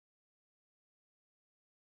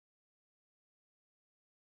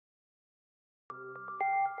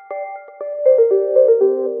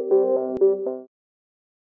So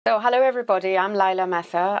hello everybody, I'm Lyla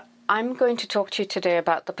Mehta. I'm going to talk to you today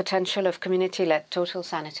about the potential of community-led total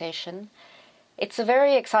sanitation. It's a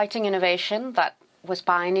very exciting innovation that was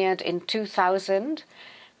pioneered in 2000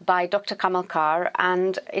 by Dr. Kamalkar,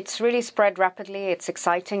 and it's really spread rapidly. It's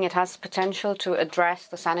exciting. It has potential to address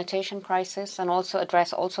the sanitation crisis and also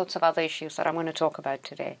address all sorts of other issues that I'm going to talk about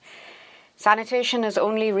today. Sanitation has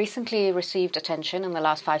only recently received attention in the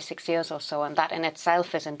last 5-6 years or so, and that in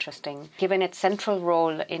itself is interesting, given its central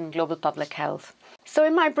role in global public health. So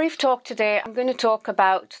in my brief talk today, I'm going to talk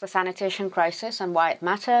about the sanitation crisis and why it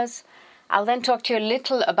matters. I'll then talk to you a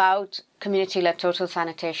little about community-led total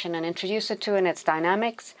sanitation and introduce it to in its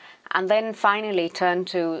dynamics, and then finally turn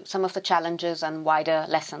to some of the challenges and wider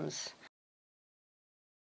lessons.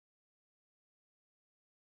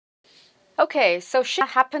 Okay, so shit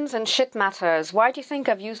happens and shit matters. Why do you think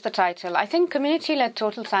I've used the title? I think community-led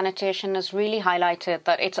total sanitation has really highlighted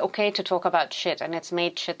that it's okay to talk about shit, and it's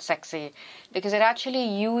made shit sexy because it actually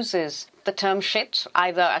uses the term shit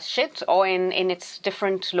either as shit or in its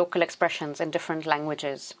different local expressions in different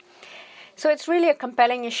languages. So it's really a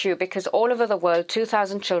compelling issue because all over the world,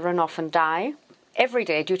 2,000 children often die every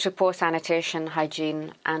day due to poor sanitation,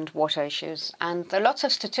 hygiene, and water issues. And there are lots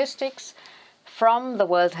of statistics from the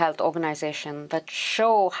World Health Organization that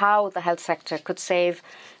show how the health sector could save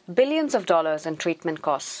billions of dollars in treatment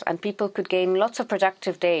costs, and people could gain lots of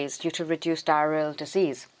productive days due to reduced diarrheal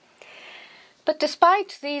disease. But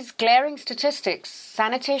despite these glaring statistics,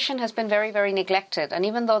 sanitation has been very, very neglected. And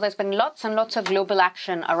even though there's been lots and lots of global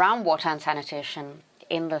action around water and sanitation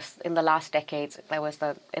in the last decades,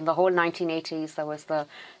 in the whole 1980s, there was the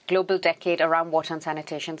global decade around water and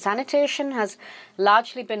sanitation. Sanitation has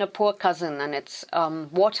largely been a poor cousin, and it's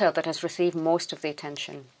water that has received most of the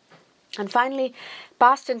attention. And finally,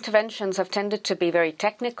 past interventions have tended to be very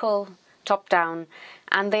technical, top-down,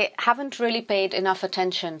 and they haven't really paid enough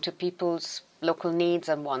attention to people's local needs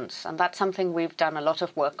and wants. And that's something we've done a lot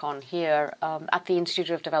of work on here at the Institute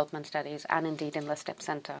of Development Studies and indeed in the STEP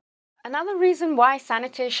Center. Another reason why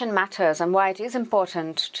sanitation matters and why it is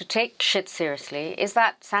important to take shit seriously is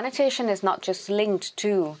that sanitation is not just linked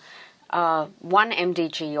to one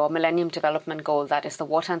MDG or Millennium Development Goal, that is the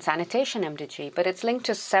Water and Sanitation MDG, but it's linked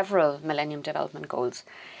to several Millennium Development Goals.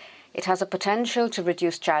 It has a potential to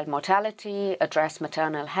reduce child mortality, address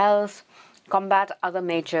maternal health, combat other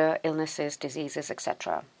major illnesses, diseases,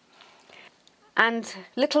 etc. And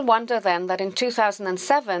little wonder then that in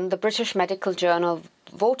 2007, the British Medical Journal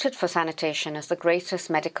voted for sanitation as the greatest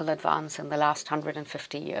medical advance in the last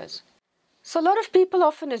 150 years. So a lot of people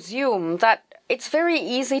often assume that it's very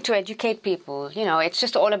easy to educate people. You know, it's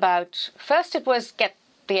just all about, first it was get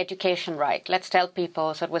the education right. Let's tell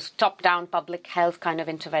people. So it was top-down public health kind of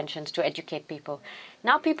interventions to educate people.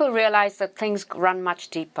 Now people realize that things run much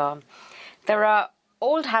deeper. There are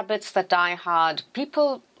old habits that die hard.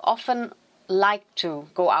 People often like to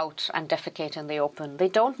go out and defecate in the open. They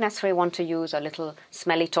don't necessarily want to use a little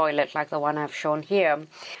smelly toilet like the one I've shown here.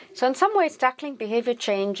 So in some ways, tackling behavior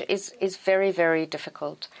change is very, very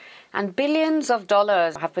difficult. And billions of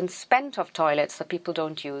dollars have been spent of toilets that people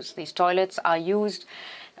don't use. These toilets are used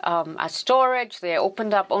as storage. They're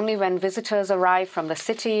opened up only when visitors arrive from the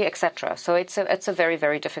city, etc. So it's a very,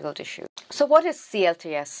 very difficult issue. So what is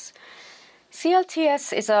CLTS?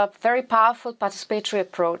 CLTS is a very powerful participatory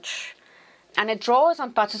approach, and it draws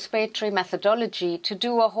on participatory methodology to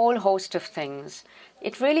do a whole host of things.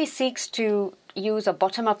 It really seeks to use a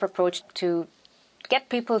bottom-up approach to get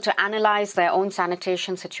people to analyze their own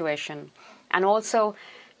sanitation situation and also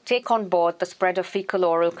take on board the spread of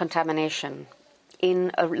fecal-oral contamination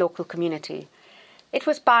in a local community. It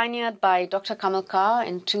was pioneered by Dr. Kamalkar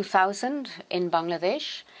in 2000 in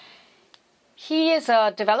Bangladesh. He is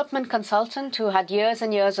a development consultant who had years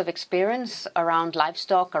and years of experience around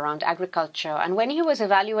livestock, around agriculture. And when he was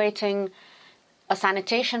evaluating a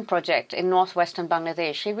sanitation project in northwestern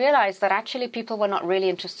Bangladesh, he realized that actually people were not really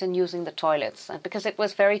interested in using the toilets because it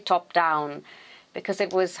was very top-down, because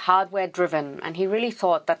it was hardware-driven. And he really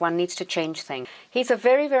thought that one needs to change things. He's a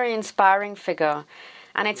very, very inspiring figure.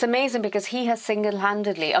 And it's amazing because he has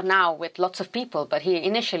single-handedly, or now with lots of people, but he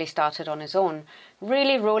initially started on his own,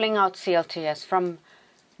 really rolling out CLTS from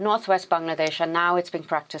northwest Bangladesh, and now it's being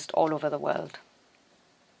practiced all over the world.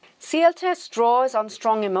 CLTS draws on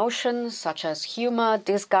strong emotions such as humor,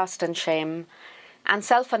 disgust, and shame, and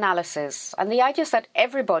self-analysis. And the idea is that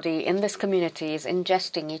everybody in this community is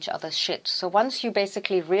ingesting each other's shit. So once you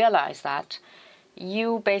basically realize that,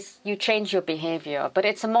 you change your behavior, but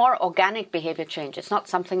it's a more organic behavior change. It's not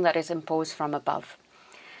something that is imposed from above.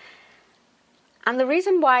 And the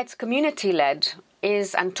reason why it's community-led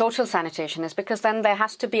is, and total sanitation, is because then there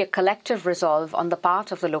has to be a collective resolve on the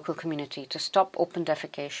part of the local community to stop open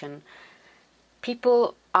defecation.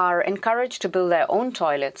 People are encouraged to build their own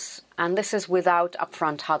toilets, and this is without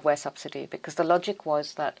upfront hardware subsidy, because the logic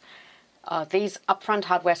was that these upfront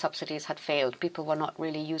hardware subsidies had failed. People were not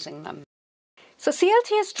really using them. So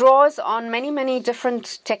CLTS draws on many, many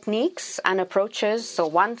different techniques and approaches. So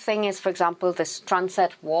one thing is, for example, this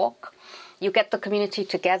transit walk. You get the community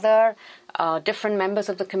together, different members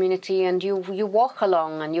of the community, and you walk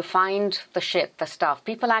along and you find the shit, the stuff.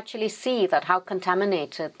 People actually see that how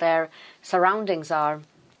contaminated their surroundings are.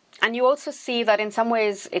 And you also see that in some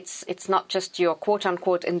ways it's not just your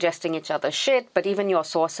quote-unquote ingesting each other's shit, but even your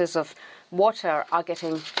sources of water are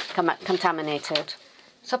getting contaminated.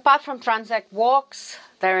 So apart from transit walks,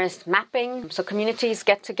 there is mapping. So communities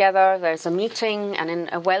get together, there's a meeting, and in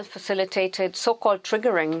a well-facilitated so-called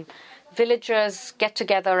triggering, villagers get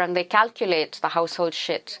together and they calculate the household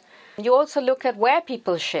shit. You also look at where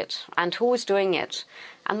people shit and who is doing it.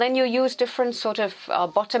 And then you use different sort of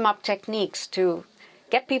bottom-up techniques to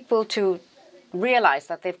get people to realize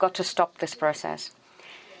that they've got to stop this process.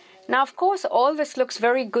 Now, of course, all this looks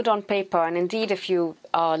very good on paper. And indeed, if you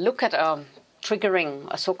look at a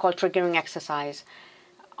so-called triggering exercise,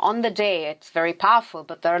 on the day it's very powerful,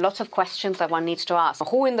 but there are lots of questions that one needs to ask.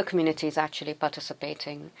 Who in the community is actually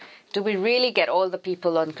participating? Do we really get all the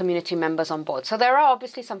people and community members on board? So there are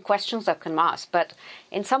obviously some questions that can ask, but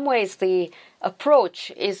in some ways the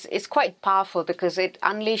approach is quite powerful because it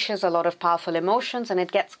unleashes a lot of powerful emotions and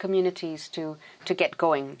it gets communities to get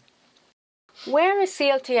going. Where is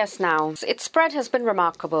CLTS now? Its spread has been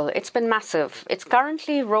remarkable. It's been massive. It's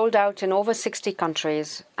currently rolled out in over 60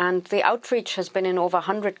 countries, and the outreach has been in over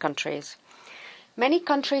 100 countries. Many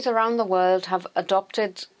countries around the world have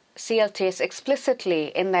adopted CLTS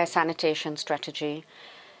explicitly in their sanitation strategy,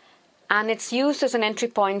 and it's used as an entry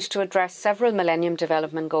point to address several Millennium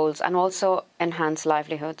Development Goals and also enhance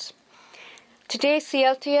livelihoods. Today,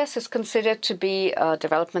 CLTS is considered to be a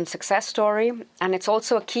development success story, and it's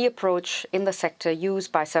also a key approach in the sector used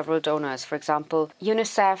by several donors. For example,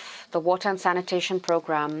 UNICEF, the Water and Sanitation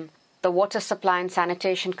Programme, the Water Supply and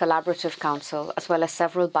Sanitation Collaborative Council, as well as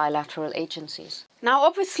several bilateral agencies. Now,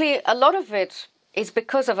 obviously, a lot of it is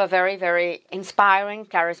because of a very, very inspiring,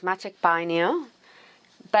 charismatic pioneer,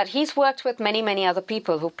 but he's worked with many, many other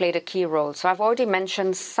people who played a key role. So I've already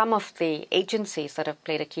mentioned some of the agencies that have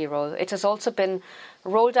played a key role. It has also been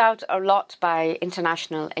rolled out a lot by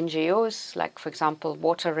international NGOs, like, for example,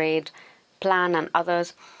 WaterAid, Plan, and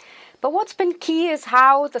others. But what's been key is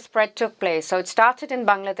how the spread took place. So it started in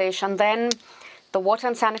Bangladesh, and then the Water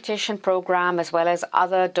and Sanitation Programme, as well as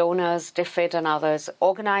other donors, DFID and others,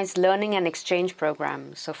 organized learning and exchange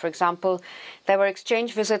programs. So, for example, there were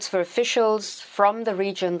exchange visits for officials from the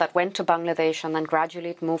region that went to Bangladesh, and then gradually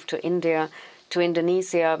it moved to India, to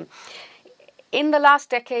Indonesia. In the last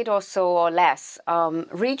decade or so or less,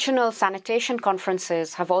 regional sanitation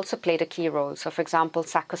conferences have also played a key role. So, for example,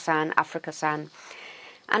 SACOSAN, AfricaSan.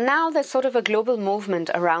 And now there's sort of a global movement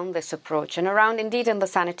around this approach, and around, indeed, in the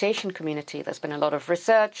sanitation community. There's been a lot of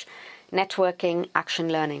research, networking, action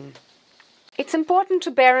learning. It's important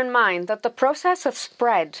to bear in mind that the process of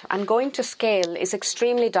spread and going to scale is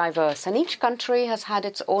extremely diverse, and each country has had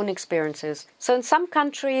its own experiences. So in some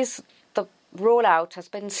countries, the rollout has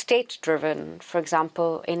been state-driven. For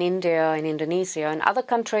example, in India, in Indonesia, and other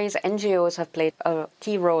countries, NGOs have played a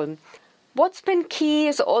key role. What's been key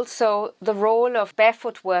is also the role of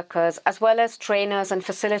barefoot workers as well as trainers and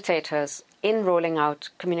facilitators in rolling out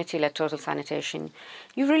community-led total sanitation.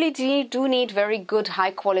 You really do need very good,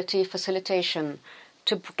 high-quality facilitation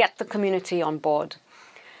to get the community on board.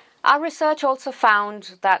 Our research also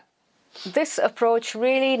found that this approach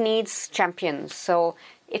really needs champions. So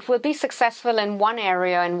it will be successful in one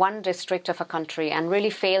area, in one district of a country, and really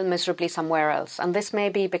fail miserably somewhere else. And this may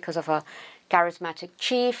be because of a charismatic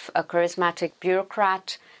chief, a charismatic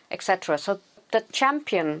bureaucrat, etc. So the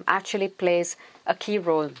champion actually plays a key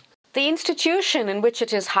role. The institution in which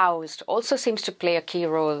it is housed also seems to play a key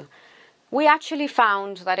role. We actually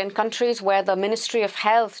found that in countries where the Ministry of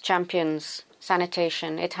Health champions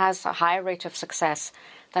sanitation, it has a higher rate of success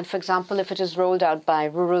than, for example, if it is rolled out by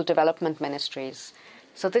rural development ministries.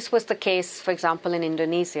 So this was the case, for example, in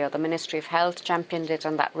Indonesia. The Ministry of Health championed it,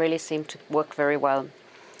 and that really seemed to work very well.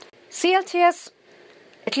 CLTS,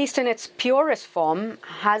 at least in its purest form,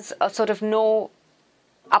 has a sort of no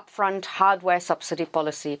upfront hardware subsidy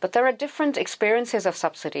policy. But there are different experiences of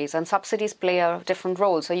subsidies, and subsidies play a different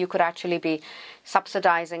role. So you could actually be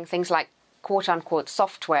subsidizing things like quote-unquote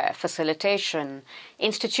software, facilitation,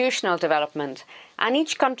 institutional development. And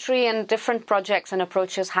each country and different projects and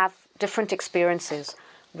approaches have different experiences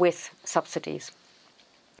with subsidies.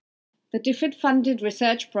 The DFID-funded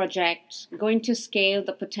research project, Going to Scale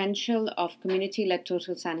the Potential of Community-Led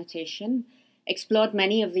Total Sanitation, explored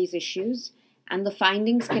many of these issues, and the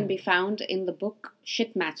findings can be found in the book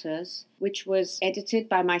Shit Matters, which was edited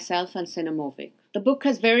by myself and Sinamovic. The book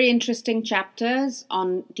has very interesting chapters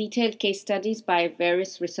on detailed case studies by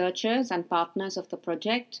various researchers and partners of the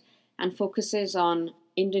project, and focuses on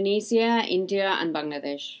Indonesia, India, and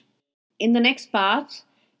Bangladesh. In the next part,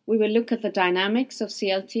 we will look at the dynamics of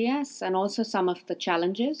CLTS and also some of the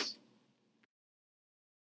challenges.